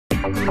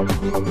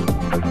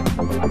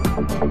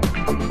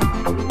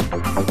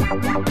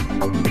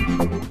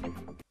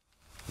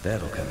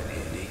That'll come in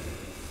handy.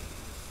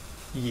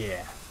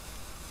 Yeah.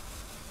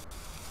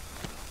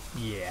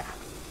 Yeah.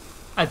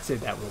 I'd say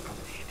that will come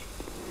in handy.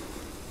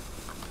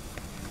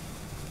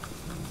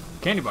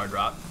 Candy bar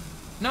drop.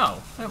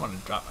 No, I didn't want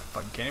to drop my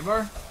fucking candy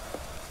bar.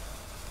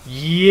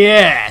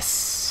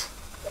 Yes!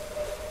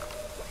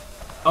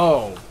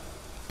 Oh,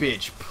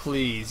 bitch,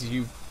 please,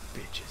 you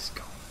bitches,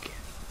 go get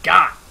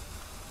got.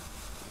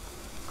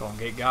 Gonna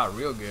get got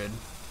real good.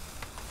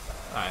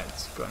 Alright,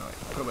 let's go anyway.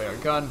 Put away our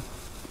gun.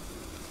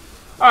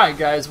 Alright,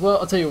 guys, well,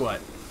 I'll tell you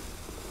what.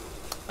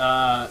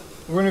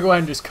 We're gonna go ahead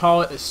and just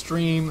call it a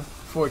stream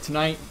for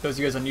tonight. Those of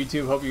you guys on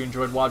YouTube, hope you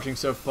enjoyed watching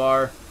so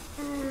far.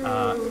 You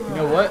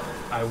know what?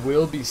 I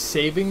will be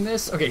saving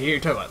this. Okay, here,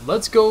 tell you what.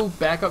 Let's go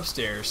back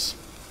upstairs.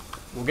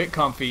 We'll get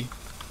comfy.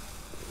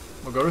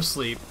 We'll go to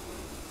sleep.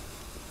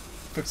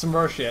 Fix some of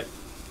our shit.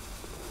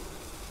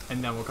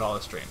 And then we'll call it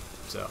a stream.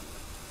 So,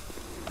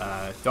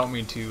 don't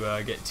mean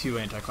to get too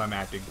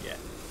anticlimactic yet.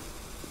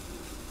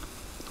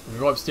 We'll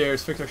go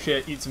upstairs, fix our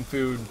shit, eat some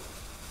food,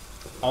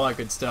 all that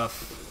good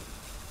stuff.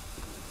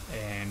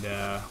 And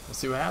we'll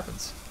see what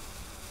happens.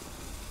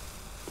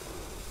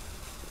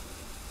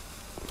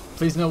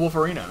 Please no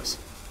Wolferinos.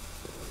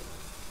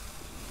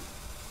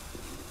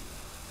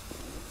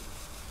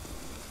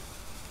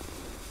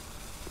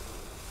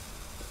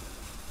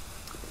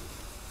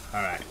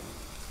 Alright.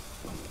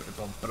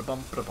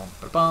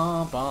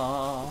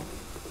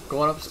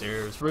 Going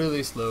upstairs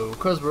really slow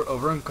because we're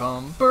over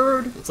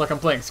encumbered. It's like I'm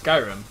playing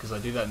Skyrim because I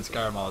do that in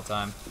Skyrim all the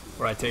time,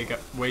 where I take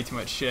way too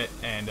much shit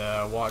and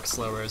walk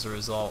slower as a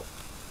result.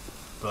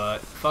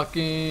 But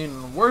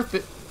fucking worth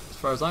it as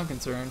far as I'm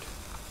concerned.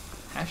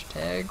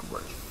 Hashtag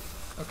worth.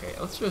 Okay,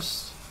 let's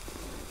just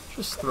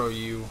throw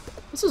you.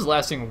 This is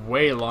lasting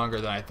way longer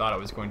than I thought it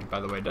was going to, by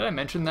the way. Did I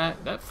mention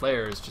that? That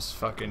flare is just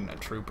fucking a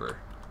trooper.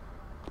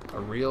 A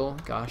real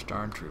gosh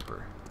darn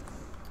trooper.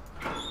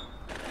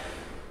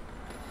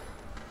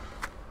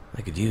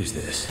 I could use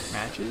this.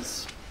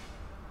 Matches.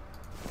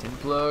 Tin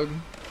plug.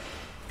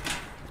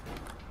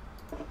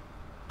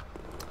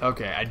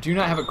 Okay, I do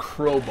not have a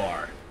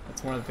crowbar.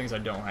 That's one of the things I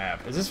don't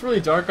have. Is this really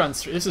dark on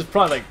stream? This is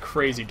probably like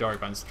crazy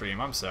dark on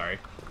stream. I'm sorry.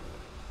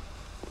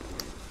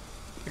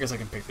 I guess I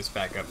can pick this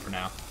back up for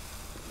now.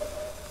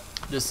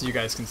 Just so you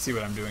guys can see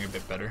what I'm doing a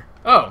bit better.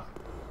 Oh!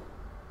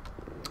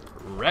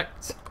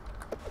 Wrecked.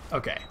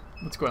 Okay,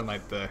 let's go ahead and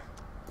light the...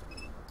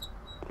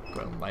 Go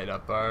ahead and light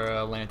up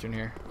our lantern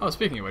here. Oh,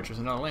 speaking of which, there's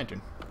another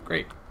lantern.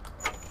 Great.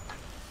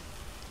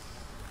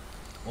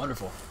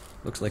 Wonderful.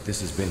 Looks like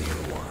this has been here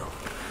a while.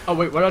 Oh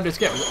wait, what did I just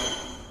get?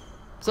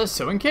 Was that a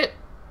sewing kit?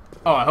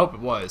 Oh, I hope it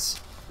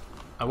was.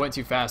 I went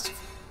too fast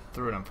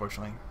through it,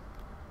 unfortunately.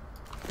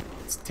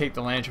 Let's take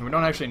the lantern. We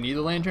don't actually need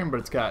the lantern, but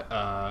it's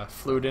got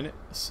fluid in it.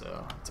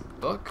 So, it's a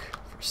book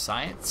for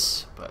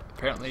science. But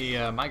apparently,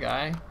 my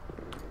guy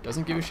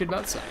doesn't give a shit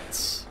about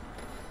science.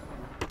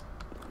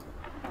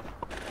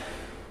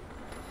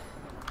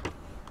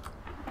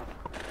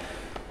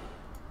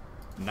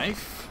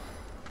 Knife.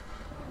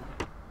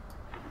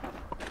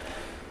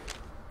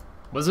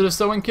 Was it a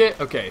sewing kit?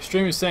 Okay,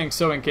 stream is saying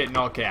sewing kit in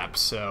all caps,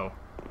 so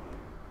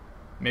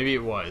maybe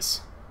it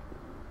was.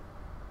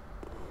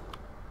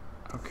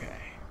 Okay.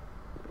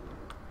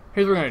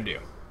 Here's what we're gonna do.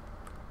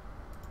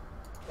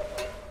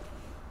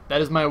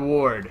 That is my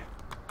ward.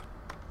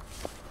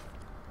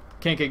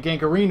 Can't get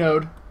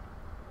gankarinoed.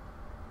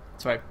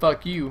 That's right,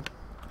 fuck you.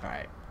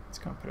 Alright, let's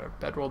go put our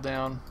bedroll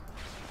down.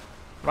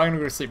 We're not gonna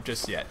go to sleep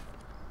just yet.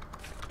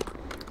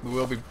 We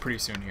will be pretty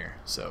soon here.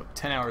 So,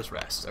 10 hours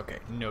rest. Okay,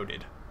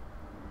 noted.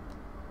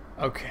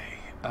 Okay,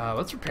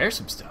 let's repair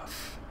some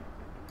stuff.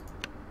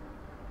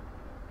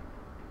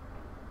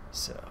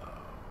 So,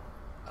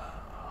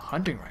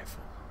 hunting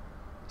rifle.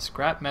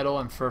 Scrap metal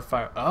and fur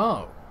fire.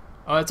 Oh!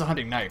 Oh, that's a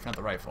hunting knife, not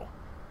the rifle.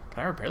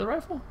 Can I repair the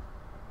rifle?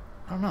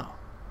 I don't know.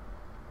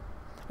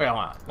 Okay, hold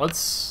on.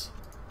 Let's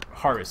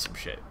harvest some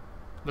shit.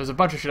 There's a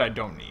bunch of shit I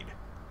don't need.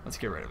 Let's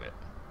get rid of it.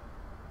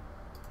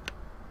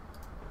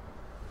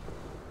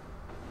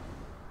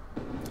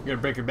 You're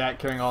gonna break your back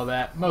carrying all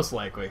that? Most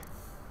likely.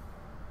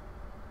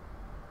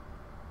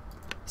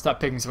 Stop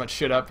picking so much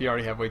shit up. You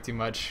already have way too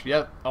much.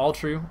 Yep, all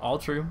true. All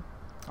true.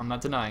 I'm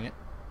not denying it.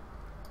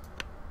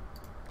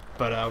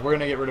 But we're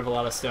gonna get rid of a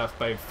lot of stuff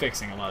by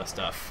fixing a lot of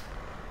stuff.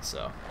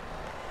 So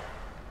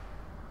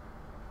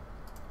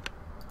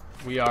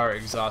we are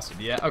exhausted.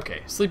 Yeah.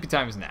 Okay. Sleepy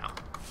time is now.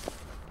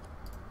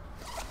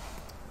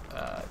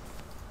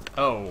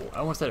 Oh, I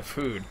almost had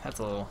food. That's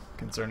a little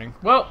concerning.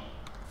 Well,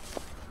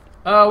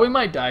 we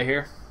might die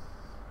here.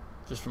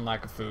 Just from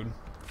lack of food.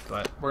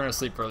 But we're going to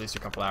sleep for at least a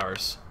couple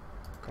hours.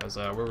 Because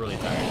we're really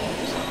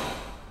tired. So.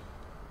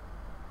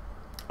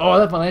 Oh, I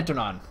left my lantern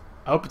on.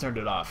 I hope it turned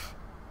it off.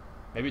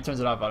 Maybe it turns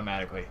it off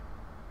automatically.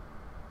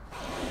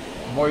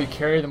 The more you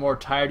carry, the more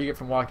tired you get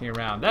from walking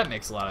around. That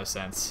makes a lot of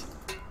sense.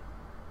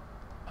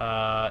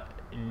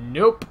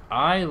 Nope.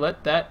 I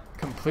let that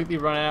completely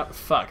run out.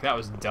 Fuck, that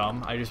was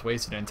dumb. I just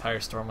wasted an entire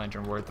storm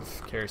lantern worth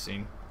of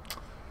kerosene.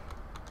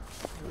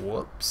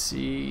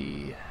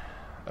 Whoopsie.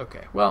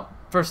 Okay, well,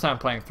 first time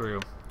playing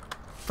through.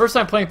 First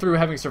time playing through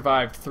having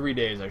survived 3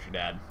 days, I should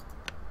add.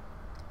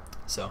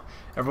 So,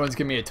 everyone's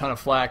giving me a ton of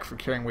flack for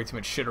carrying way too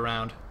much shit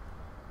around.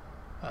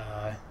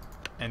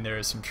 And there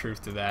is some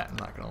truth to that, I'm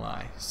not gonna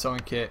lie.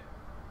 Sewing kit.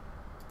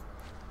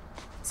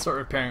 Let's start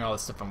repairing all the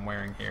stuff I'm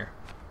wearing here.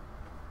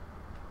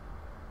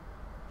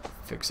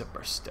 Fix up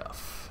our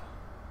stuff.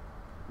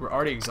 We're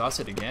already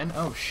exhausted again?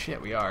 Oh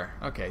shit, we are.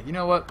 Okay, you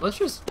know what? Let's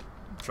just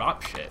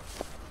drop shit.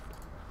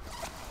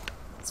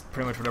 That's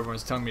pretty much what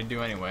everyone's telling me to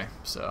do anyway,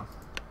 so.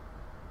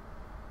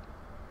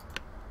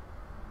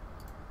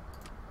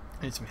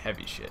 I need some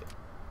heavy shit.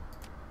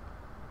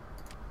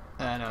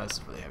 No, this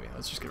is really heavy.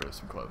 Let's just get rid of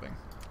some clothing.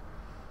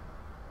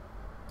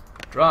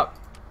 Drop.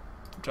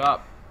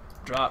 Drop.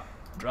 Drop.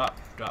 Drop.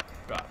 Drop.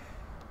 Drop.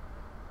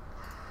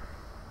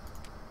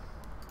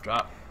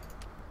 Drop.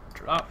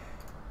 Drop.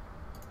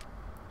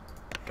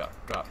 Drop.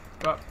 Drop.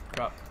 Drop.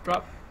 Drop.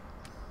 Drop.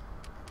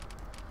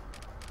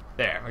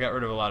 There. We got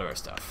rid of a lot of our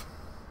stuff.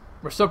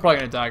 We're still probably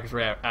going to die because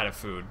we're out of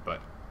food, but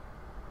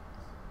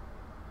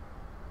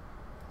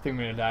I think I'm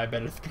going to die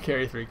better to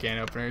carry 3 can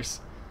openers.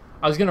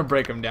 I was going to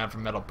break them down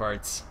from metal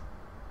parts.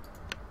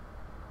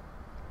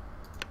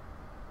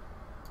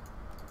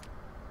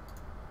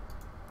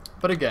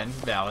 But again,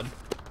 valid.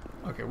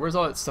 Okay, where's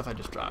all that stuff I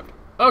just dropped?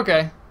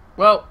 Okay,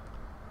 well,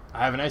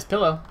 I have a nice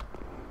pillow.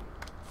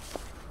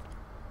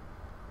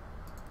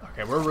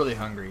 Okay, we're really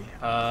hungry.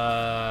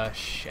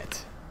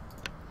 Shit.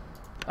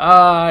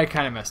 I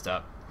kind of messed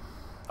up.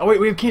 Oh wait,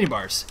 we have candy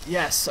bars.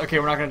 Yes, okay,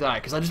 we're not gonna die,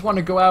 because I just want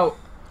to go out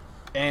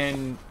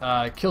and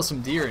kill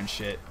some deer and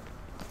shit.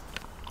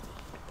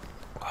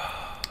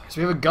 Because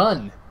we have a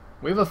gun.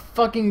 We have a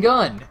fucking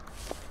gun.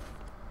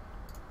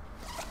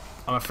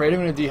 I'm afraid I'm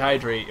going to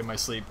dehydrate in my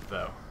sleep,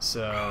 though.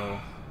 So,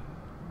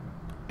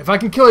 if I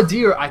can kill a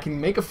deer, I can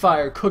make a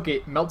fire, cook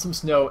it, melt some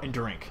snow, and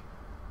drink.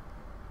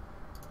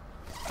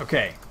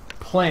 Okay,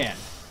 plan.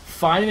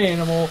 Find an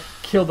animal,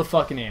 kill the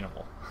fucking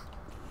animal.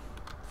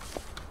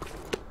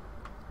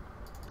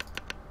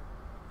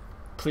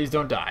 Please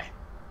don't die.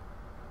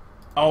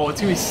 Oh,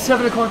 it's going to be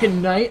 7 o'clock at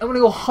night? I'm going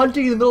to go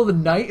hunting in the middle of the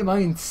night? Am I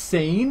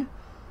insane?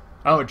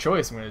 I don't have a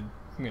choice. I'm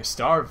going to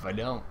starve if I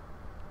don't.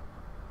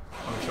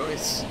 I don't have a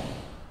choice.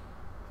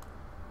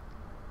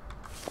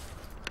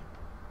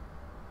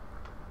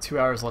 2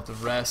 hours left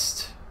of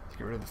rest to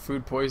get rid of the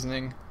food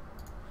poisoning.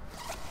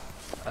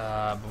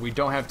 But we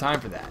don't have time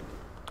for that.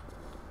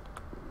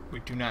 We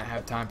do not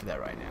have time for that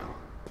right now.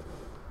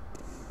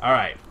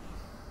 Alright.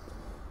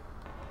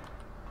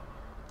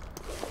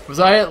 Was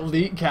I at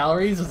elite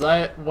calories? Was I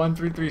at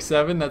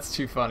 1337? That's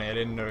too funny. I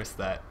didn't notice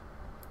that.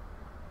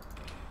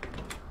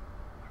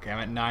 Okay, I'm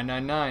at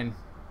 999.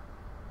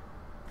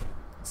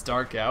 It's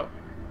dark out.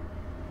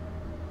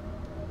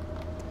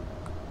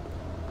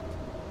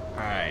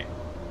 Alright.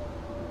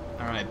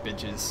 Alright,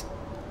 bitches.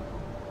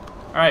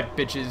 Alright,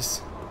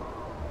 bitches.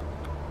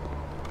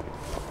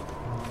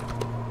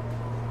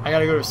 I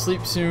gotta go to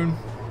sleep soon.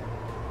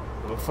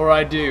 But before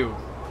I do,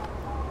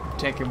 I'm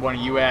taking one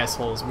of you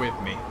assholes with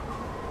me.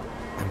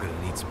 I'm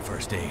gonna need some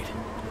first aid.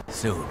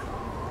 Soon.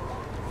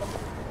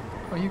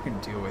 Oh, you can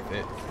deal with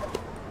it.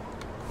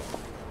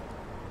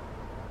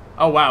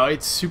 Oh wow,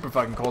 it's super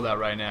fucking cold out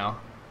right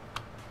now.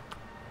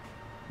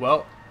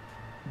 Well,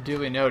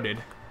 duly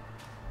noted.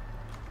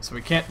 So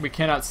we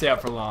cannot stay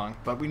out for long,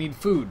 but we need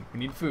food.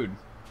 We need food.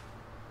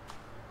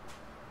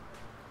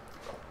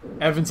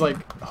 Evan's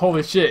like,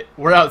 holy shit,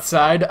 we're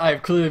outside?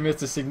 I've clearly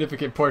missed a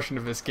significant portion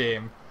of this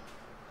game.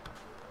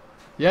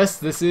 Yes,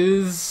 this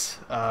is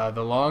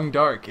The Long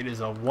Dark. It is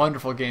a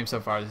wonderful game so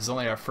far. This is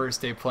only our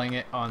first day playing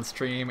it on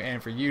stream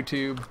and for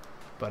YouTube,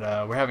 but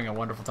we're having a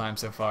wonderful time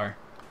so far.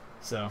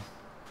 So,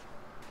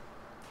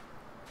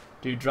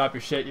 dude, drop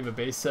your shit. You have a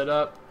base set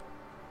up.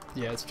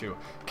 Yeah, that's true.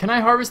 Can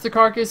I harvest the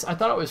carcass? I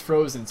thought it was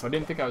frozen, so I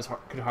didn't think I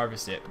could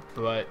harvest it.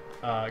 But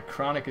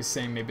Chronic is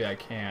saying maybe I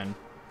can.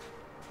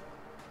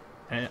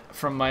 And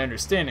from my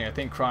understanding, I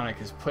think Chronic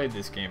has played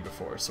this game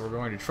before, so we're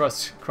going to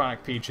trust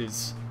Chronic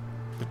Peaches,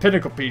 the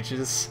Pinnacle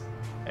Peaches,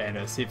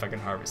 and see if I can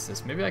harvest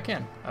this. Maybe I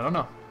can. I don't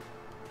know.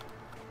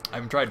 I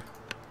haven't tried.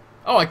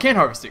 Oh, I can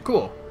harvest it.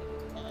 Cool.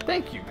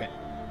 Thank you,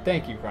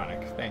 Thank you,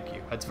 Chronic. Thank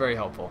you. That's very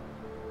helpful.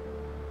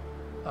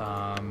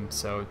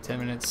 So 10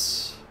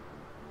 minutes.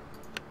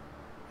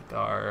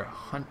 Our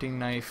hunting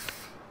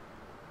knife,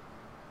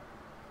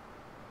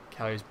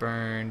 calories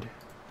burned,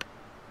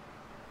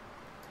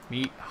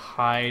 meat,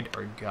 hide,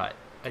 or gut.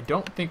 I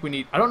don't think we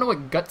need, I don't know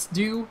what guts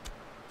do,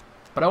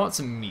 but I want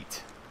some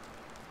meat.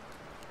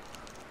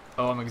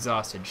 Oh, I'm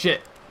exhausted.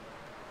 Shit.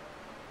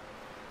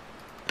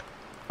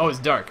 Oh, it's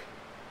dark.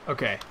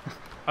 Okay.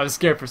 I was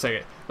scared for a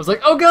second. I was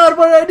like, oh god,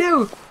 what did I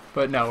do?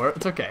 But no,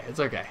 it's okay. It's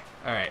okay.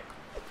 Alright.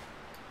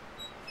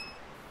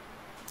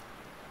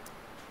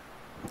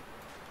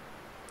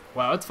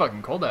 Wow, it's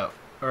fucking cold out.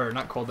 Or,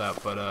 not cold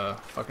out, but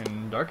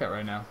fucking dark out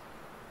right now.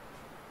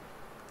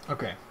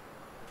 Okay.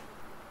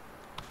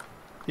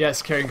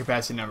 Yes, carrying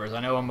capacity numbers.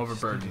 I know I'm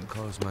overburdened. I can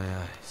close my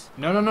eyes.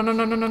 No, no, no, no,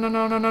 no, no, no, no,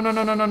 no, no, no, no,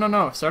 no, no, no, no,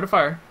 no. Start a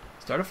fire.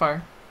 Start a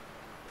fire.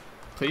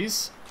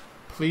 Please?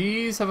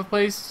 Please have a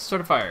place to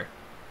start a fire.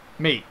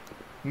 Mate.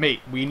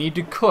 Mate, we need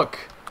to cook.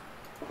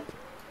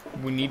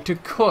 We need to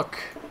cook.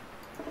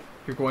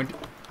 You're going to...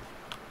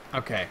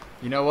 Okay,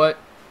 you know what?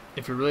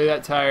 If you're really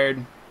that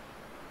tired,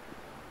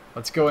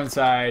 let's go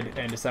inside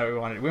and decide what we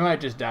want to do. We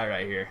might just die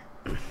right here.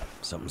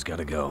 Something's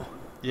gotta go.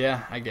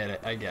 Yeah, I get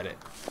it. I get it.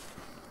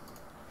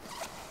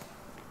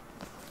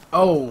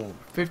 Oh,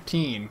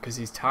 15, because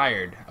he's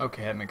tired.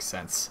 Okay, that makes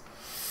sense.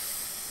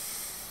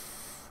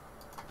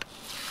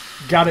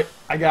 Got it.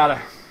 I gotta.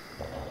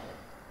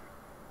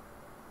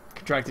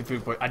 Contracted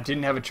food poisoning. I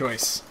didn't have a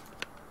choice.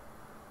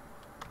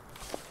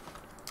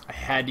 I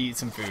had to eat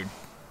some food.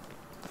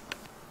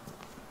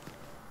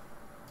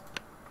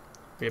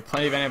 We have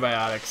plenty of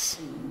antibiotics,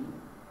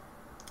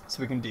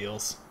 so we can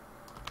deals.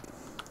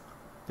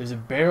 There's a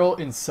barrel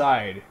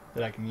inside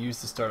that I can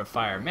use to start a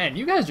fire. Man,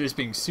 you guys are just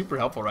being super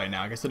helpful right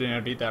now. I guess I didn't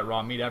have to eat that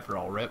raw meat after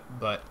all, rip.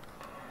 But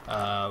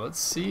let's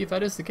see if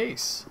that is the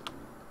case.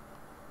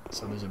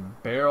 So there's a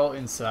barrel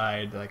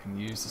inside that I can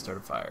use to start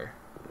a fire.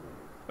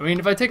 I mean,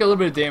 if I take a little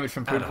bit of damage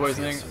from food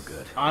poisoning, so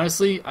good.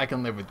 Honestly, I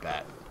can live with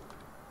that.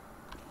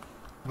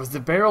 Was the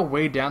barrel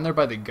way down there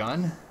by the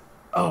gun?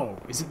 Oh,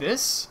 is it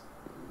this?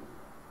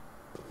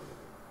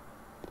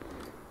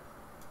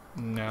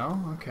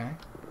 No? Okay.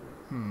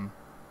 What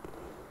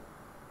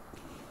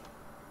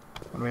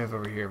do we have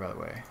over here, by the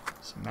way?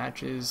 Some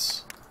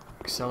matches,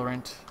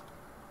 accelerant.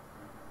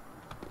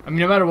 I mean,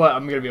 no matter what,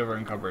 I'm going to be over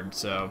encumbered,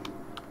 so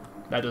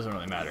that doesn't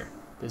really matter.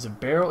 There's a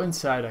barrel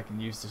inside I can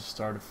use to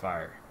start a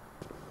fire.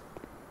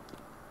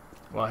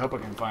 Well, I hope I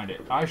can find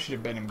it. I should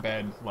have been in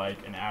bed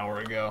like an hour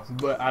ago,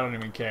 but I don't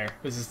even care.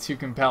 This is too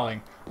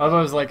compelling. Although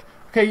I was like,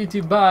 okay,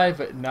 YouTube, bye,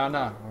 but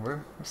no,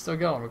 we're still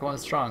going. We're going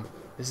strong.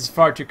 This is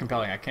far too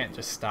compelling. I can't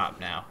just stop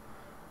now.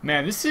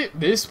 Man,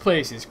 this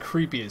place is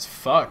creepy as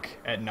fuck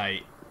at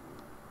night.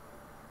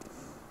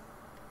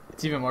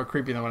 It's even more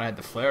creepy than when I had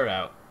the flare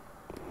out.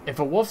 If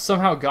a wolf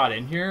somehow got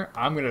in here,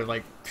 I'm gonna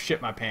like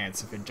shit my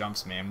pants if it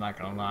jumps me. I'm not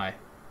gonna lie.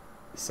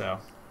 So,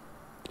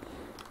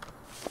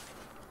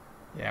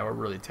 yeah, we're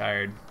really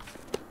tired.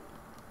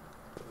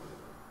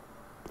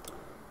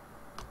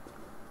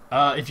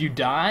 If you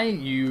die,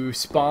 you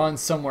spawn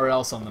somewhere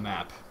else on the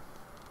map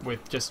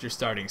with just your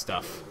starting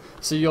stuff.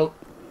 So you'll...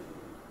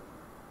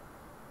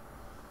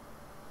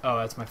 Oh,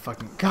 that's my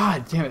fucking...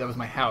 God damn it, that was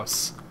my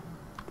house.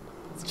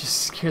 It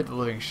just scared the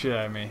living shit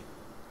out of me.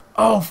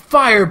 Oh,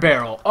 fire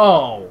barrel!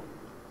 Oh!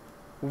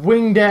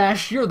 Wing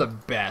Dash, you're the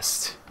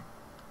best.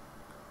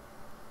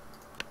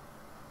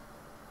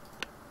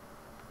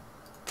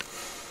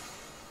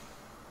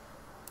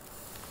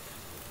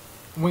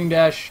 Wing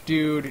Dash,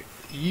 dude,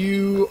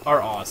 you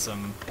are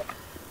awesome.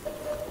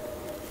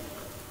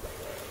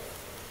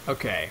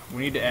 Okay, we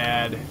need to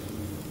add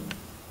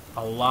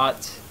a lot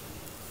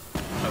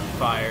of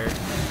fire.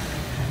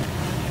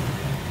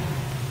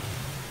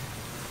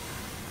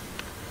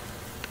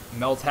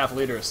 Melt half a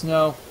liter of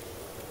snow.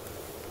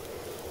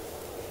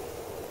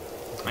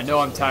 I know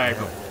I'm tired,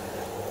 but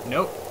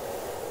nope.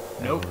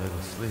 Nope. Have a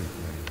little sleep,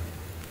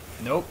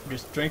 right? Nope.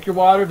 Just drink your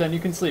water, then you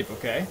can sleep,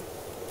 okay?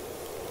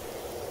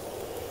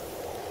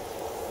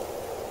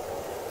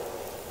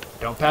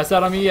 Don't pass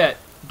out on me yet.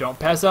 Don't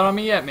pass out on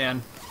me yet,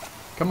 man.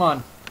 Come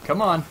on.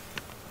 Come on.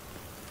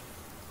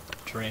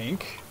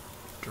 Drink.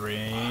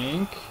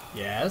 Drink.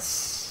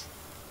 Yes.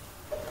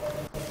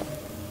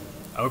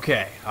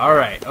 Okay.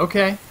 Alright.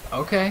 Okay.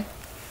 Okay.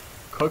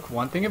 Cook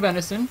one thing of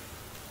venison.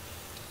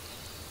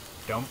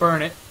 Don't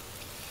burn it.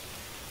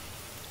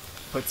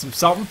 Put some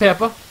salt and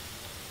pepper.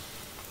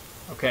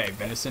 Okay.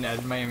 Venison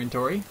added to my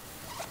inventory.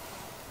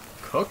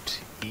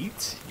 Cooked.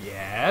 Eat.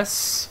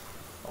 Yes.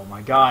 Oh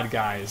my god,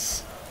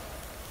 guys.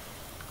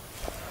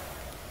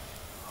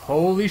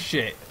 Holy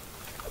shit.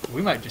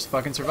 We might just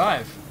fucking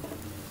survive.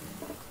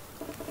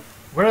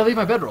 Where did I leave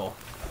my bedroll?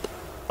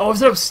 Oh,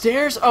 is it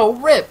upstairs? Oh,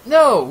 rip!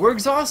 No! We're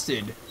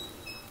exhausted!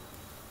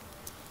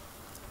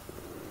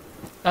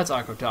 That's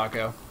Akko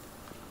Taco.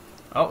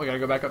 Oh, we gotta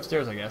go back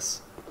upstairs, I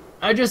guess.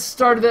 I just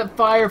started that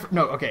fire...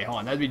 No, okay, hold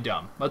on. That'd be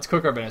dumb. Let's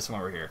cook our venison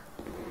while we're here.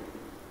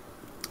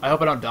 I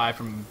hope I don't die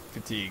from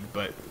fatigue,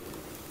 but...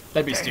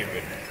 That'd be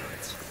stupid.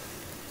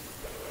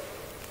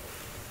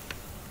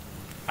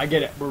 I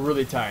get it. We're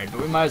really tired,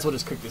 but we might as well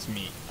just cook this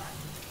meat.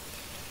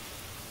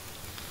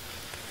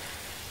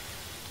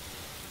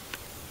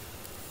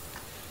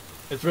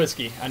 It's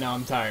risky. I know,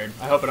 I'm tired.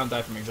 I hope I don't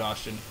die from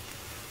exhaustion.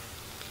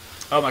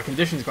 Oh, my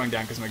condition's going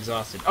down because I'm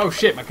exhausted. Oh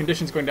shit, my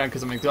condition's going down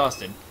because I'm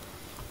exhausted.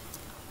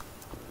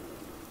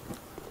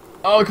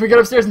 Oh, can we get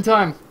upstairs in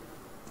time?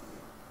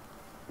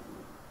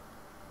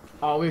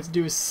 All we have to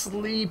do is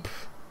sleep.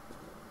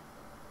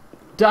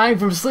 Dying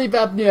from sleep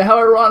apnea. How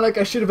ironic.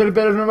 I should have been in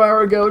bed an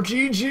hour ago.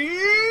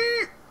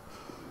 GG!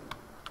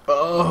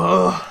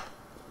 Oh.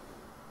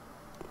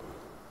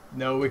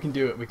 No, we can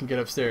do it. We can get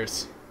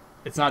upstairs.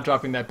 It's not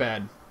dropping that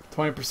bad.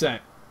 20%.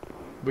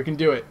 We can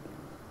do it.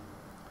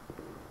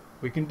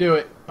 We can do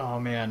it. Oh,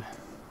 man.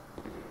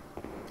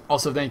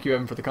 Also, thank you,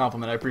 Evan, for the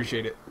compliment. I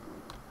appreciate it.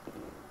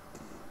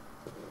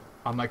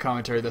 On my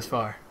commentary thus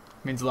far.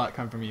 It means a lot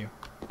coming from you.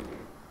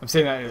 I'm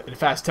saying that in a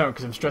fast tone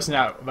because I'm stressing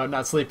out about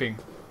not sleeping.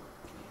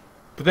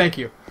 But thank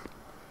you.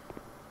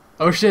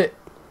 Oh shit.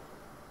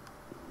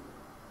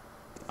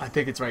 I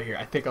think it's right here.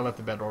 I think I left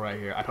the bedroll right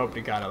here. I hope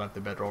to God I left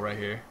the bedroll right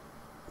here.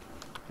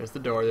 There's the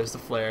door. There's the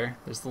flare.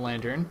 There's the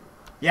lantern.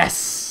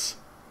 Yes!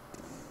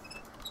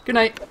 Good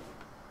night.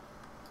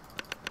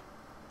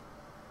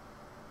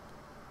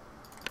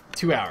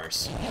 2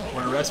 hours.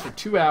 We're gonna rest for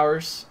 2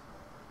 hours.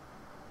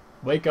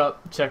 Wake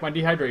up. Check my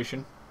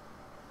dehydration.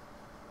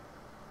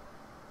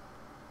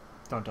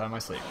 Don't die in my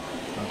sleep.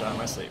 Don't die in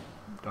my sleep.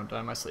 Don't die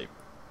in my sleep.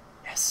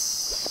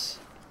 Yes!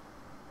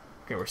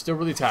 Okay, we're still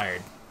really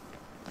tired.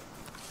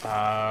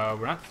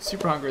 We're not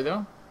super hungry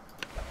though.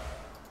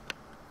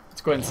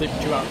 Let's go ahead and sleep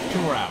for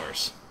 2 more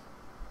hours.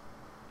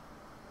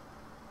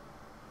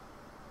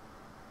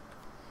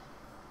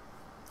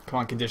 Come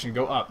on, condition,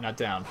 go up, not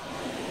down.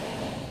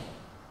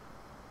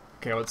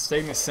 Okay, well, it's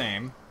staying the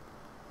same.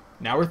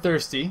 Now we're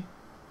thirsty.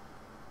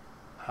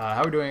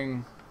 How are we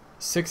doing?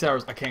 6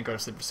 hours. I can't go to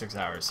sleep for 6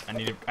 hours. I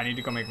need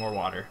to go make more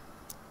water.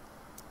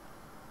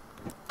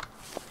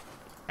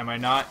 Am I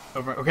not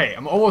over? Okay,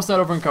 I'm almost not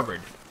over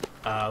encumbered.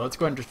 Let's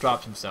go ahead and just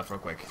drop some stuff real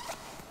quick.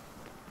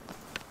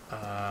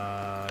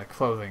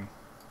 Clothing.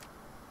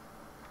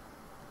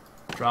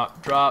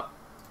 Drop, drop.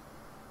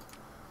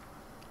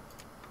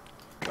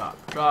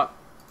 Drop, drop.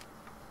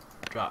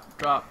 Drop,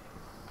 drop.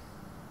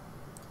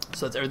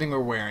 So that's everything we're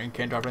wearing.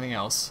 Can't drop anything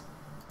else.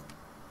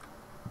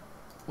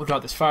 We'll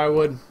drop this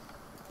firewood.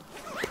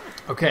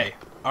 Okay.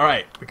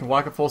 Alright. We can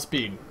walk at full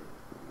speed.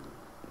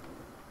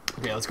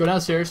 Okay, let's go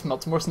downstairs,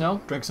 melt some more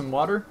snow, drink some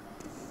water,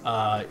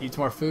 eat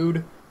some more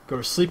food, go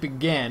to sleep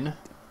again.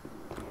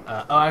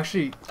 Oh,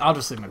 actually, I'll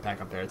just leave my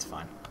pack up there. It's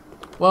fine.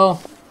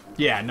 Well,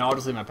 yeah, no, I'll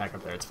just leave my pack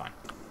up there. It's fine.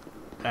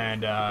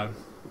 And,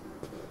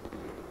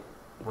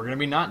 we're going to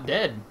be not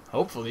dead,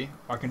 hopefully.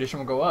 Our condition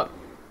will go up.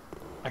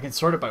 I can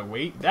sort it by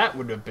weight. That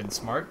would have been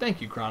smart. Thank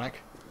you,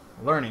 Chronic.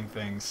 Learning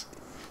things.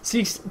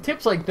 See,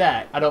 tips like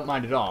that, I don't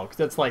mind at all. Because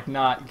that's, like,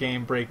 not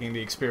game-breaking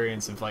the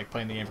experience of, like,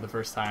 playing the game for the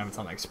first time. It's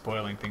not, like,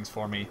 spoiling things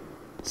for me.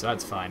 So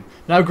that's fine.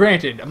 Now,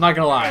 granted, I'm not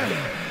going to lie.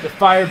 The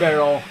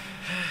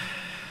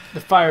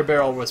fire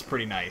barrel was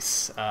pretty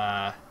nice.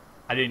 I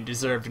didn't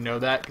deserve to know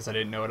that because I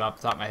didn't know it off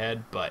the top of my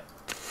head. But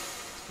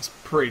it's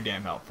pretty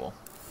damn helpful.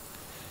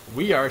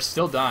 We are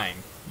still dying.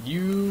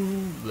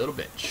 You little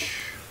bitch.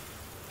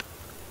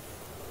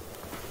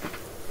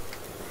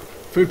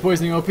 Food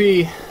poisoning OP.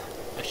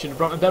 I should have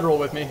brought my bedroll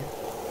with me.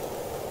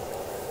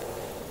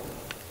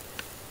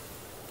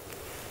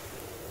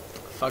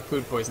 Fuck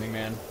food poisoning,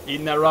 man.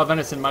 Eating that raw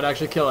venison might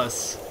actually kill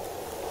us.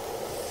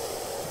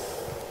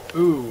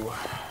 Ooh.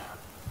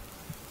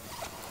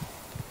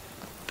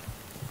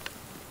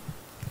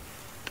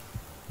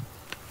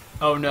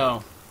 Oh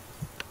no.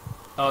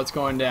 Oh, it's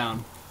going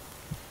down.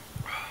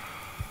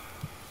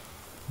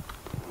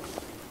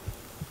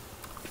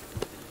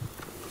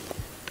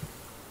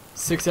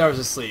 Six hours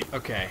of sleep.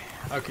 Okay.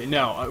 Okay,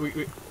 no.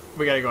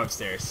 We gotta go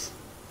upstairs.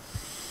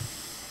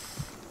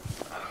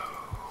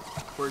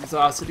 We're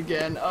exhausted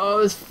again.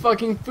 Oh, this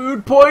fucking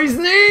food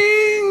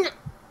poisoning!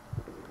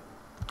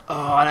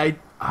 Oh, and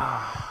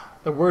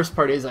the worst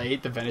part is I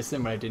ate the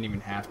venison, but I didn't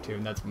even have to,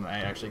 and that's when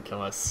might actually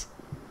kill us.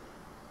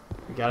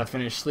 We gotta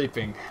finish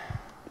sleeping.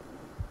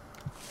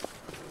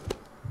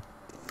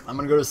 I'm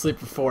gonna go to sleep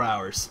for 4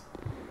 hours.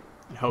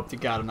 And hope to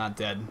God I'm not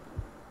dead.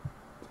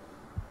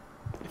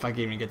 If I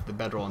can even get to the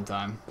bedroll in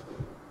time.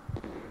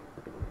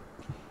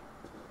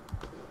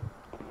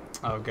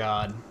 Oh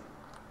God.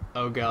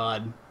 Oh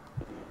God.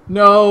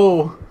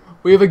 No!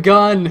 We have a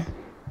gun!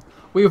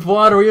 We have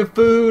water, we have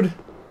food!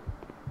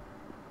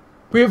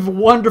 We have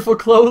wonderful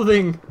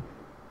clothing!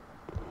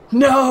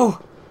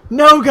 No!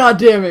 No,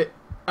 goddammit!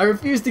 I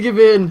refuse to give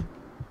in!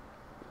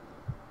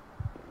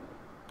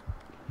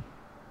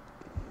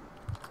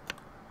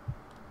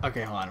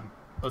 Okay, hold on.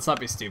 Let's not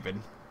be stupid.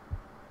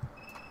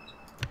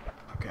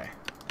 Okay.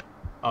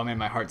 Oh man,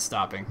 my heart's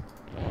stopping.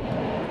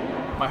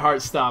 My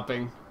heart's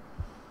stopping.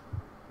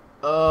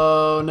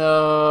 Oh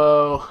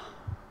no.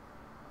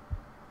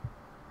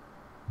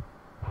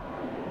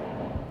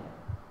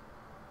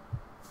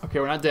 Okay,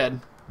 we're not dead.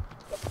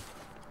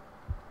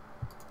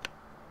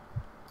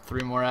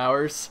 3 more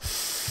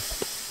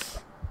hours.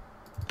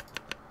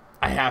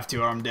 I have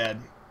to or I'm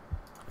dead.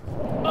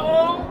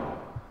 Oh!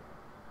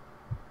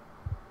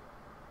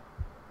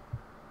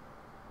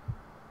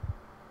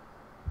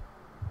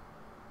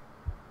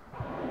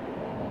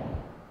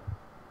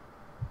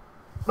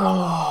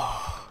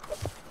 Oh.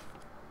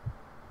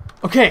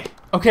 Okay,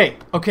 okay,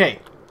 okay,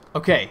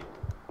 okay.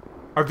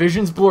 Our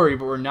vision's blurry,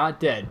 but we're not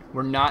dead.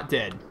 We're not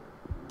dead.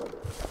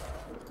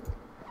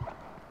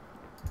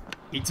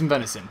 Eat some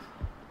venison.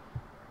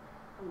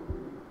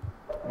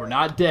 We're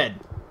not dead.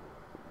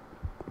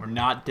 We're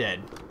not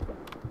dead.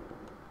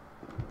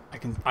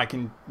 I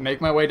can make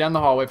my way down the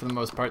hallway for the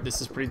most part.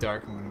 This is pretty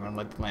dark. I'm gonna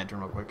light the lantern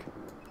real quick.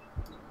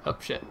 Oh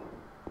shit.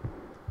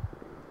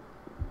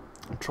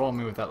 Trolling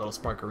me with that little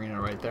spark arena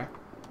right there.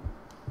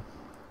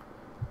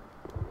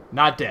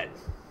 Not dead.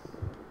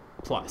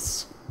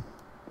 Plus.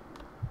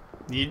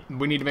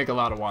 We need to make a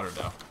lot of water,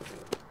 though.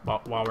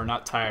 While we're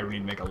not tired, we need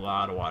to make a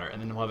lot of water.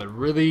 And then we'll have a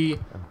really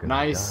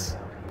nice...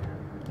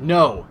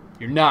 No,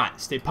 you're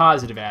not. Stay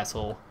positive,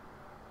 asshole.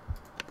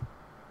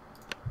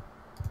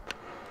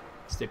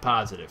 Stay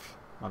positive,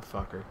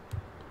 motherfucker.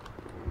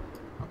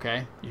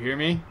 Okay, you hear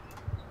me?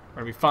 We're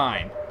gonna be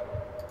fine.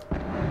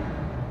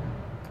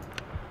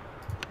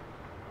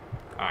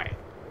 Alright.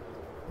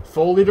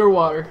 Full liter of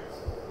water.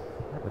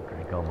 I would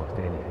drink almost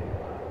anything.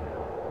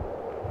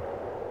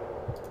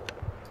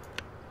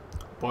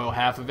 Boil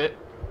half of it.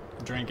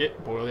 Drink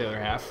it. Boil the other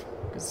half.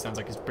 Because it sounds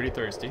like he's pretty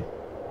thirsty.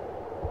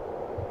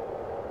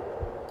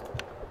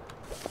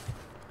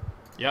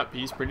 Yep,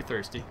 he's pretty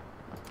thirsty.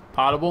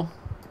 Potable.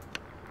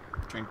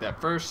 Drink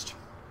that first.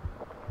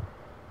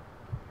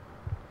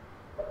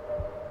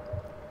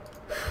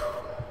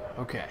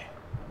 Okay.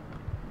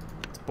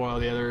 Let's boil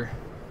the other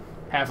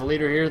half a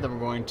liter here. Then we're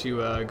going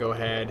to go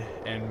ahead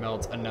and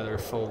melt another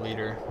full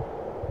liter.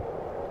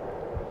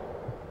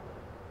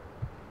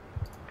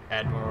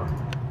 Add more.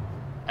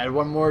 Add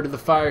one more to the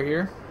fire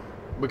here.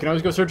 We can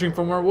always go searching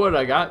for more wood.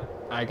 I got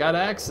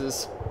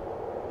axes.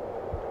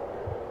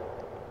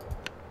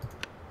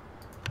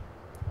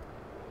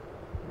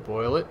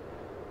 Boil it.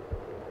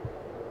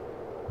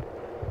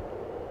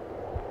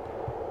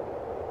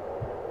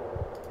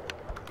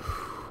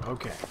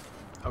 Okay.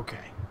 Okay.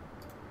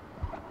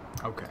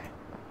 Okay.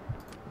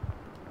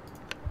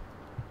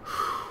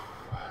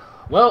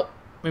 Well,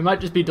 we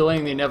might just be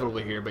delaying the inevitable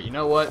here, but you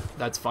know what?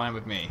 That's fine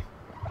with me.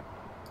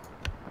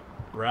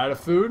 We're out of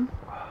food,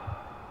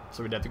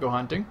 so we'd have to go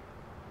hunting.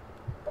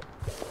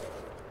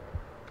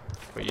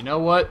 But you know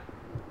what?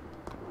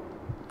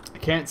 I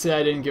can't say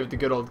I didn't give it the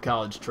good old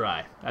college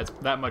try.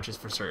 That much is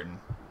for certain.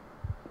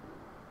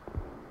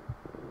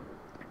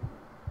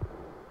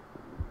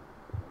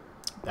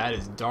 That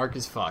is dark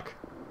as fuck.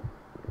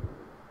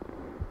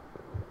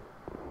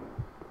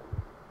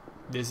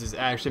 This is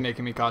actually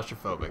making me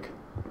claustrophobic.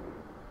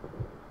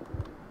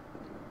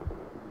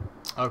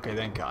 Okay,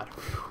 thank God.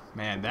 Whew.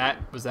 Man, that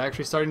was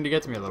actually starting to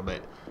get to me a little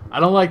bit. I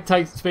don't like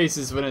tight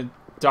spaces when it's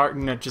dark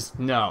and it just...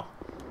 No.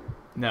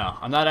 No,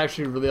 I'm not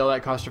actually really all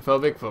that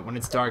claustrophobic, but when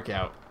it's dark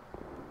out...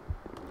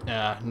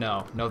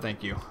 no. No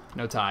thank you.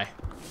 No tie.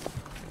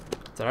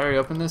 Did I already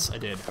open this? I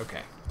did.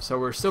 Okay. So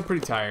we're still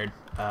pretty tired.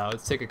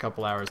 Let's take a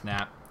couple hours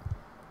nap.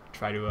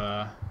 Try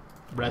to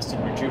rest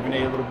and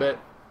rejuvenate a little bit.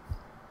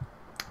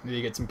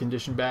 Maybe get some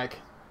condition back.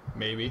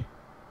 Maybe.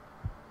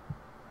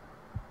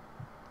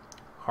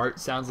 Heart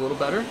sounds a little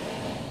better.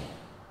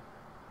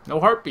 No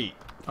heartbeat.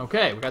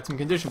 Okay, we got some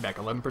condition back.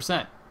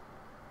 11%.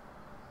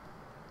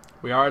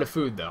 We are out of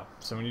food, though,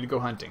 so we need to go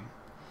hunting.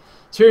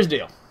 So here's the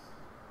deal.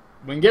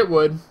 We can get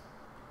wood.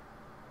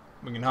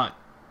 We can hunt.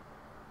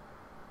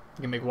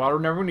 We can make water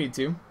whenever we need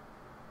to.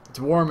 It's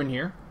warm in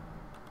here.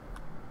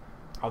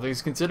 All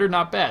things considered,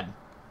 not bad.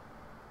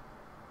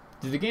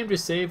 Did the game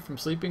just save from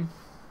sleeping?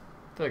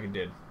 I feel like it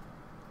did.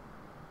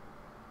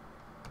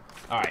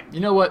 Alright, you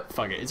know what?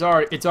 Fuck it. It's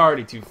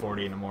already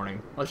 2:40 in the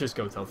morning. Let's just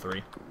go till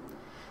 3.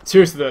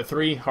 Seriously, the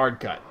 3 hard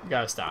cut. You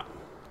gotta stop.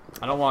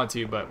 I don't want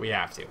to, but we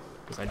have to.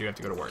 Because I do have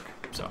to go to work.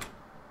 So.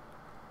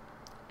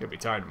 You'll be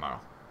tired tomorrow.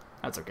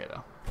 That's okay,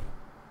 though.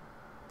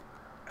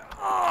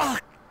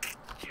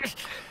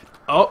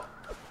 Oh!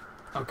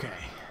 Okay.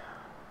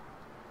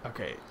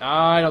 Okay.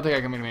 I don't think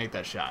I'm going to make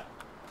that shot.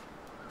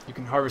 You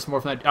can harvest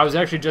more from that. I was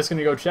actually just going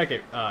to go check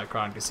it,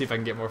 Kron, to see if I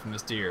can get more from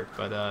this deer.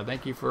 But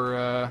thank you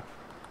for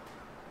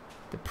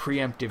the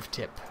preemptive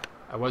tip.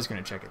 I was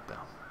going to check it, though.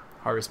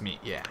 Harvest meat,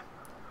 yeah.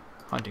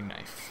 Hunting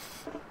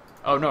knife.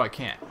 Oh, no, I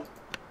can't.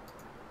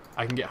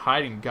 I can get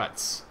hiding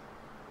guts.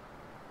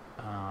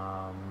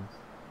 I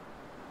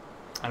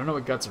don't know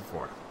what guts are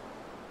for.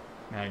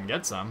 I mean, I can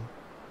get some,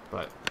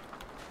 but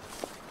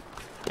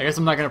I guess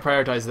I'm not going to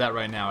prioritize that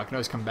right now. I can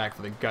always come back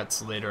for the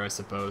guts later, I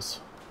suppose.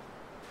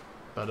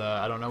 But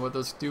I don't know what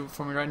those do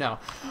for me right now.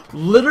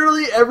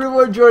 Literally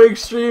everyone joining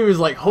stream is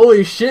like,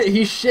 holy shit,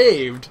 he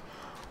shaved.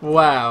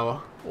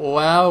 Wow.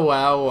 Wow,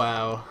 wow,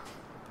 wow.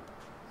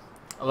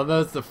 I love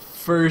that it's the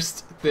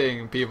first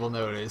thing people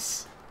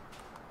notice.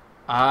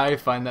 I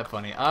find that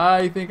funny.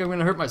 I think I'm going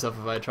to hurt myself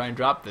if I try and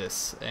drop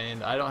this.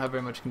 And I don't have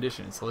very much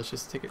condition, so let's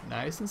just take it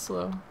nice and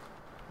slow.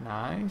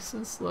 Nice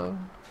and slow.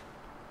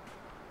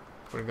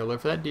 We're going to go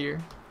look for that deer.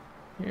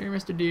 Here,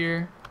 Mr.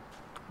 Deer.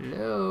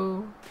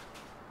 Hello.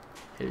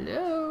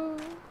 Hello.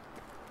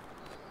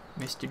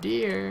 Mr.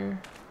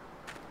 Deer.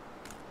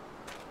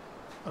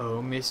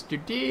 Oh,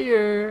 Mr.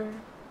 Deer.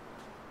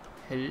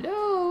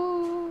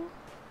 Hello.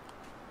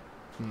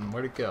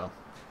 Where'd it go?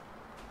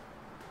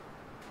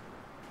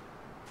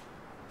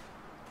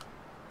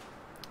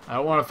 I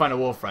don't want to find a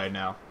wolf right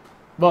now.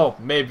 Well,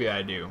 maybe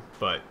I do,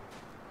 but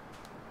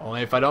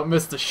only if I don't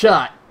miss the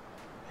shot.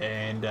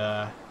 And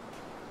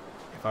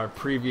if our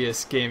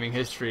previous gaming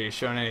history has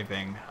shown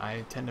anything,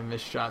 I tend to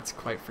miss shots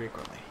quite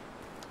frequently.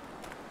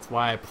 That's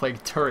why I play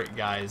turret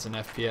guys in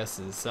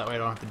FPSs. That way I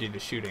don't have to do the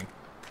shooting.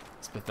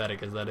 As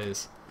pathetic as that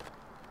is.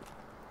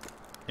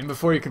 And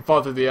before you can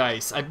fall through the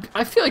ice,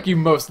 I feel like you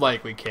most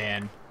likely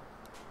can.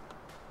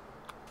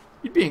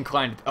 You'd be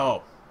inclined to...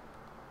 Oh.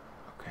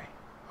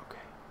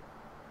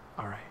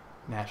 Alright.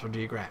 National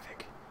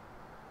Geographic.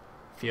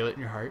 Feel it in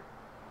your heart.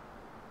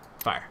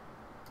 Fire.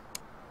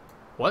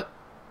 What?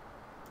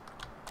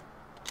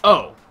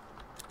 Oh!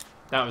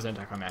 That was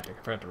anticlimactic.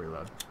 I forgot to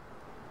reload.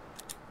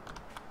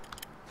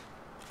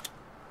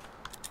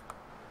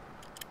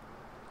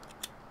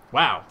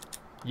 Wow.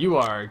 You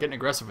are getting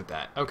aggressive with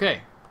that.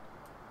 Okay.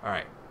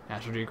 Alright.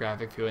 National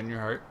Geographic, feel it in your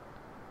heart.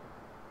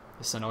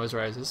 The sun always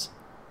rises.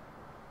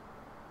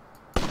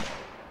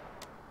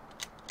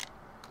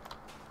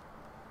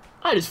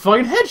 I just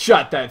fucking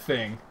headshot that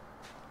thing.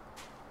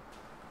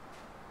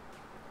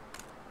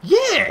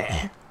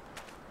 Yeah!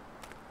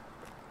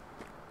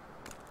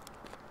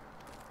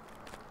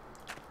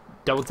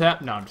 Double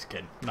tap? No, I'm just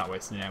kidding. I'm not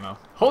wasting ammo.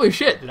 Holy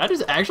shit, did I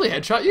just actually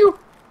headshot you?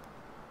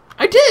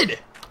 I did!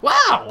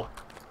 Wow!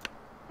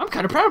 I'm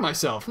kind of proud of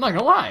myself, I'm not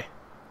gonna lie.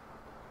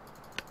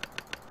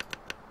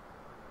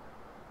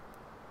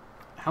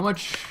 How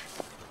much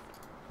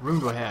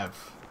room do I have?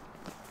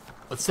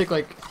 Let's take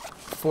like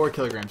 4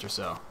 kilograms or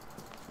so.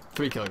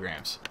 3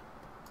 kilograms.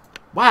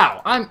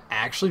 Wow, I'm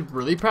actually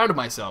really proud of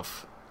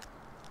myself.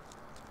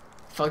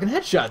 Fucking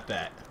headshot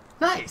that.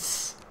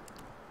 Nice.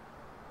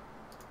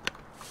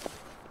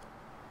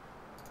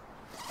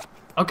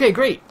 Okay,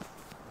 great.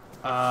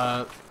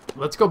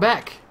 Let's go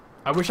back.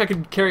 I wish I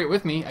could carry it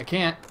with me. I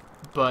can't,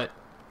 but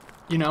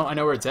you know, I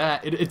know where it's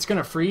at. It's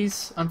gonna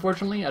freeze,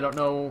 unfortunately. I don't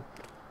know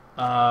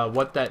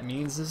what that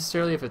means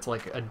necessarily. If it's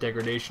like a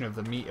degradation of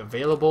the meat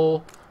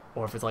available,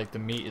 or if it's like the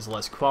meat is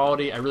less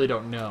quality. I really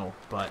don't know,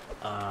 but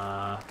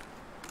I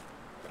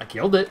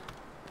killed it,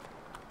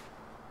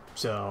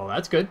 so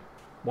that's good.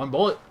 1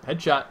 bullet,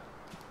 headshot.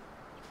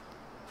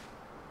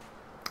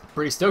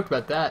 Pretty stoked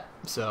about that.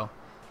 So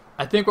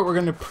I think what we're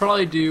gonna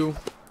probably do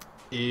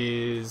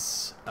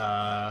is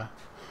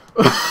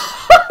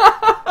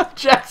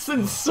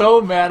Jackson's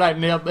so mad I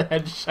nailed the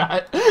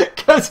headshot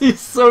because he's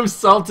so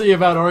salty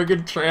about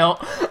Oregon Trail.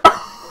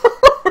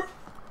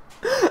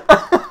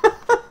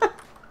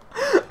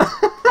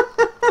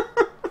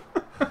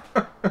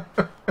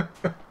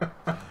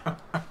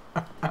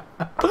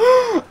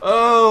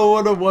 Oh,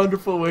 what a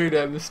wonderful way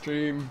to end the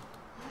stream.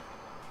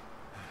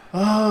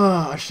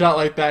 Ah, a shot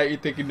like that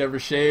you'd think you'd never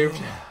shaved.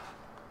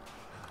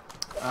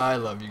 I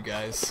love you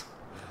guys.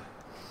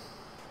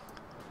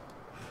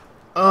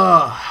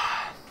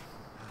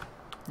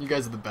 You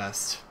guys are the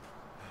best.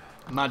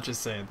 I'm not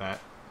just saying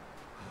that.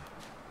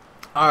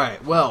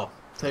 Alright, well,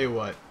 tell you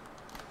what.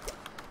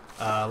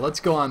 Let's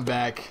go on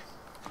back.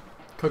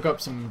 Cook up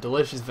some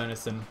delicious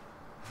venison.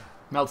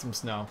 Melt some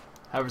snow.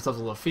 Have ourselves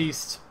a little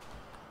feast.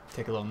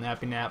 Take a little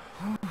nappy nap.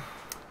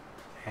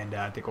 And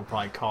I think we'll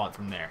probably call it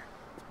from there.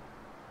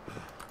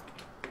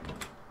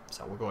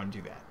 So we'll go ahead and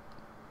do that.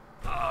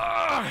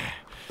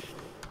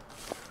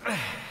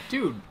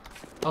 Dude,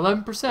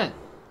 11%.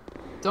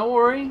 Don't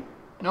worry.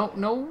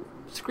 No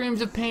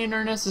screams of pain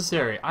are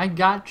necessary. I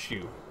got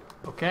you.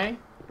 Okay?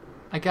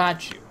 I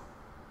got you.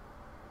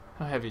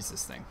 How heavy is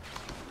this thing?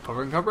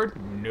 Cover and covered?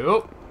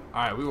 Nope.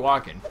 Alright, we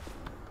walking.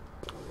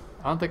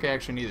 I don't think I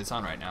actually need this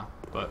on right now,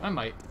 but I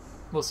might.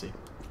 We'll see.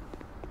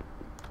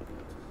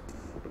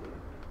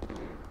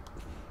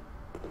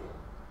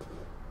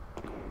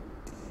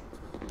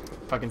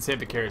 If I can save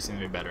the kerosene,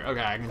 it'd be better.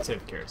 Okay, I can save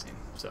the kerosene,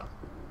 so.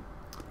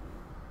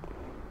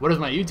 What is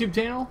my YouTube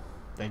channel?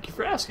 Thank you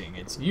for asking.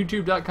 It's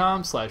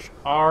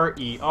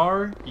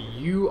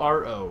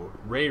youtube.com/RerUro.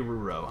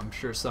 RerUro. I'm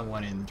sure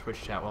someone in the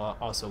Twitch chat will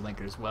also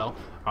link it as well.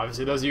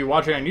 Obviously, those of you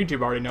watching on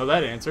YouTube already know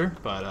that answer,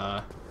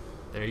 but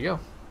there you go.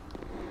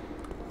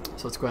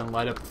 So let's go ahead and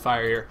light up the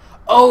fire here.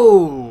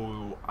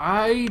 Oh,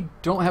 I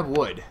don't have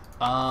wood.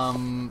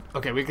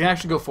 Okay, we can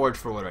actually go forage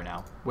for wood right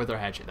now with our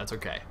hatchet. That's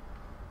okay.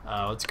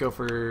 Let's go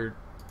for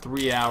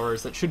 3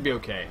 hours. That should be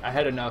okay. I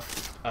had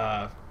enough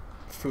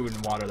food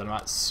and water that I'm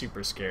not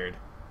super scared.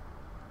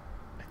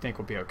 I think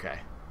we'll be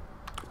okay.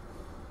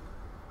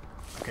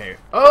 Okay.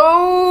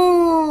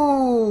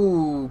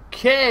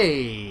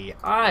 Okay!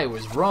 I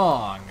was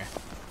wrong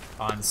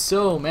on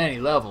so many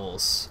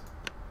levels.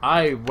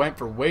 I went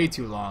for way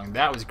too long.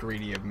 That was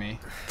greedy of me.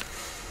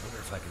 I wonder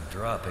if I can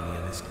drop any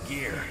of this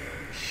gear.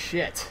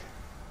 Shit.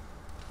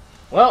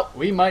 Well,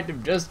 we might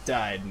have just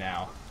died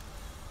now.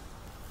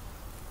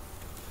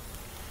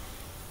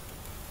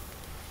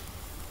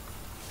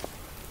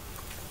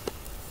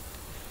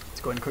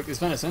 Let's go ahead and cook this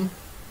venison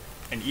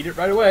and eat it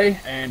right away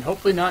and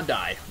hopefully not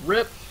die.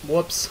 Rip.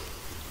 Whoops. I'm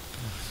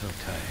so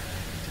tired. I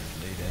can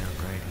just lay down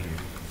right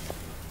here.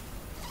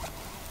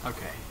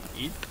 Okay.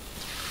 Eat.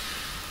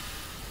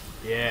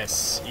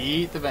 Yes.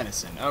 Eat the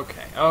venison.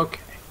 Okay. Okay.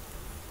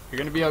 You're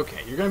gonna be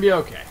okay. You're gonna be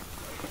okay.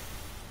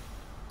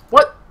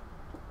 What?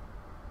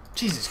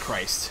 Jesus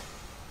Christ.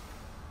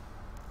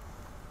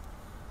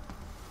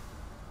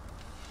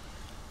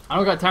 I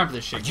don't got time for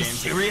this shit, game. Are you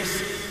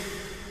serious?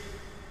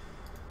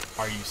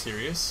 Are you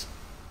serious?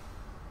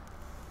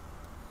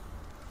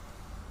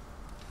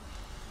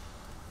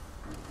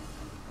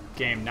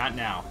 Game, not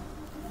now.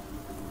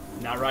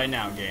 Not right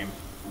now, game.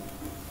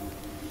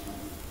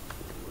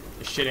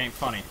 This shit ain't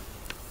funny.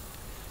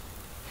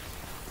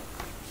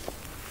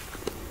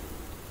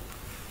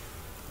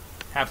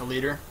 Half a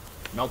liter.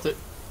 Melt it.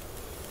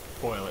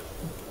 Boil it.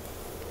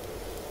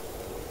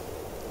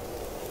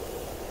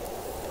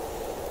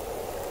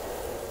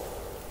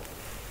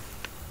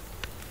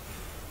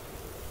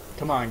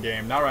 Come on,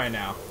 game. Not right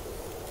now.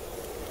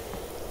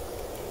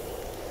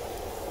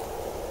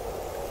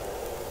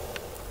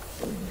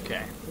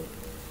 Okay.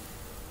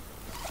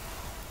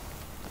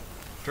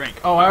 Drink.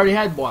 Oh, I already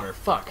had water.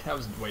 Fuck. That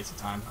was a waste of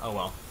time. Oh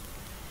well.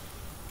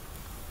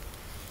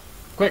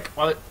 Quick,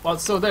 while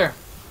it's still there.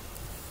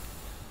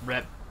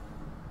 Rep.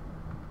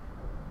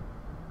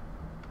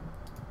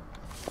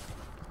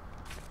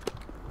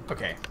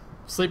 Okay.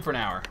 Sleep for an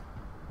hour.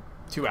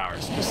 2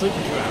 hours. Just sleep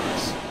for 2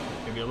 hours.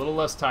 Maybe a little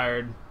less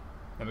tired.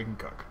 Then we can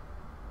cook.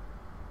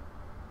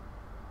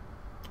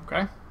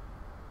 Okay?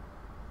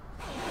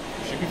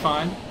 Should be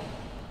fine.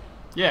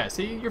 Yeah,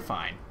 see? You're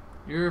fine.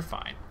 You're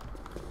fine.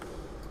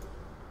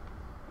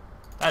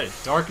 That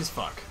is dark as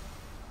fuck.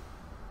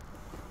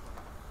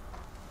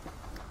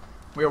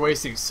 We are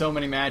wasting so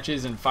many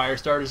matches and fire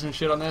starters and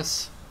shit on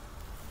this.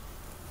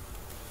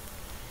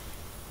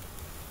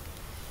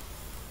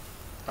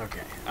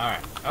 Okay,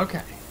 alright,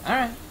 okay,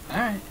 alright,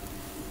 alright.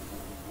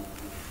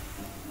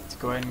 Let's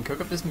go ahead and cook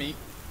up this meat.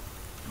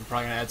 I'm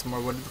probably gonna add some more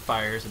wood to the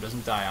fire so it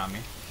doesn't die on me.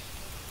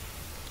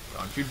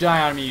 Don't you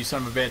die on me, you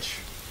son of a bitch.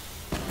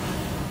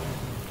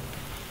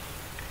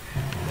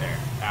 There,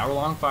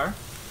 hour-long fire.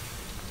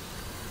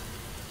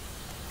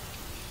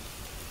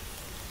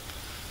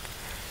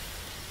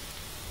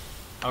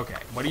 Okay,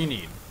 what do you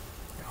need?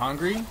 You're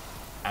hungry?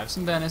 Have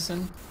some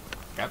venison.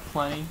 Got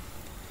plenty.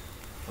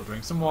 We'll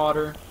drink some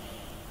water.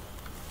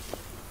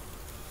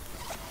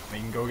 We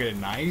can go get a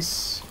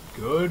nice,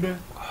 good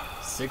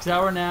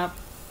 6-hour nap.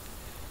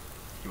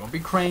 You won't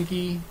be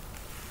cranky.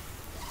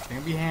 You're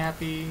gonna be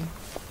happy.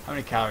 How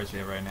many calories do we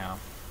have right now?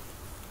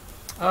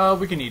 Oh,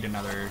 we can eat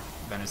another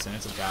venison.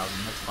 It's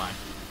 1,000. That's fine.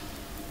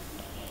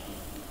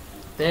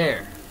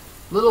 There.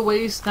 Little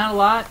waste, not a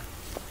lot.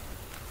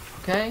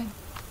 Okay?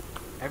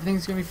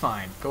 Everything's gonna be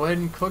fine. Go ahead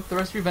and cook the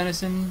rest of your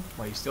venison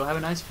while you still have a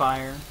nice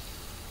fire.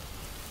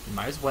 You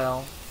might as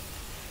well.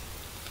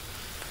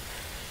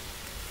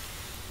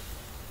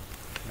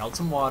 Melt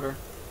some water.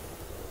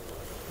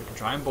 We can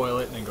try and boil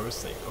it and then go to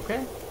sleep,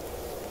 okay?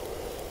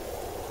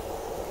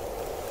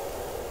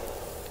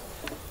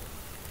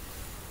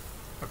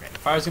 Okay, the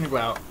fire's gonna go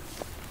out.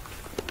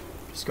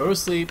 Just go to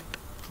sleep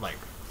for like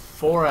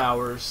 4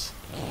 hours.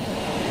 You're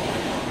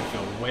gonna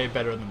feel way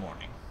better in the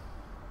morning.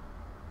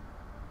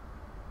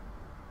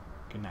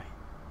 Good night.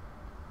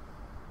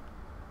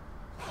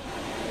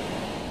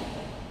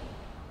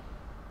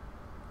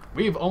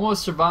 We've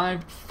almost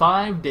survived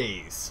 5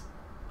 days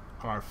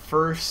on our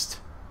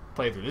first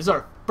playthrough. This is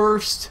our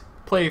first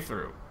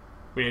playthrough.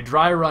 We did a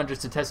dry run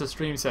just to test the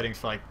stream settings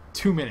for like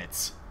 2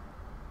 minutes.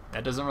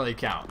 That doesn't really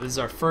count. This is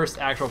our first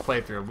actual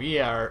playthrough. We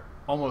are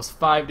almost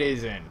 5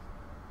 days in.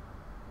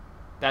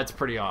 That's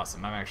pretty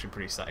awesome. I'm actually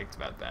pretty psyched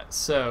about that.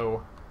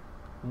 So,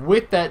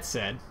 with that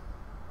said,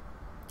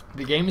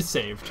 the game is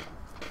saved.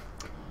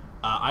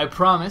 I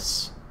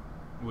promise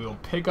we'll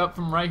pick up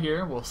from right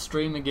here. We'll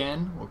stream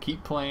again. We'll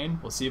keep playing.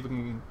 We'll see if we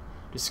can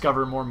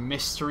discover more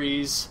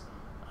mysteries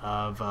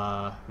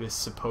of this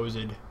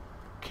supposed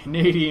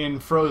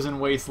Canadian frozen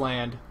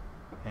wasteland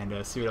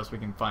and see what else we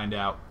can find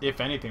out, if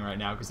anything, right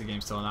now, because the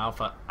game's still in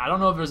alpha. I don't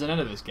know if there's an end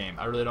to this game.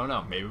 I really don't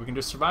know. Maybe we can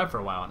just survive for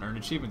a while and earn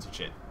achievements and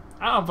shit.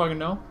 I don't fucking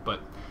know,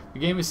 but the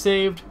game is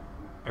saved.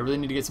 I really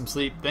need to get some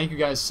sleep. Thank you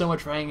guys so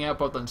much for hanging out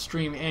both on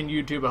stream and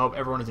YouTube. I hope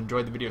everyone has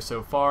enjoyed the video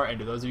so far. And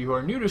to those of you who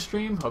are new to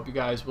stream, hope you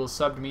guys will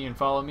sub to me and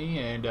follow me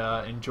and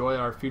enjoy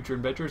our future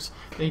adventures.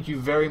 Thank you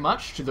very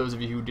much to those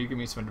of you who did give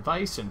me some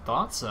advice and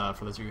thoughts.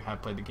 For those of you who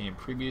have played the game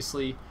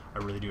previously, I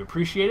really do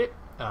appreciate it.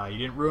 You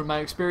didn't ruin my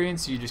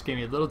experience. You just gave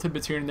me little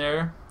tidbits here and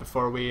there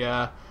before we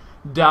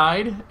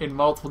died in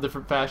multiple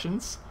different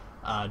fashions.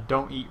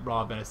 Don't eat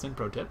raw venison,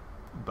 pro tip.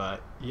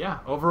 But yeah,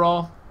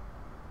 overall,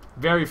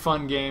 very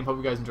fun game. Hope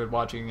you guys enjoyed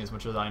watching as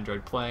much as I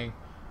enjoyed playing.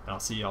 And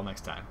I'll see you all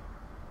next time.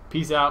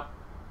 Peace out.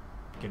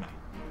 Good night.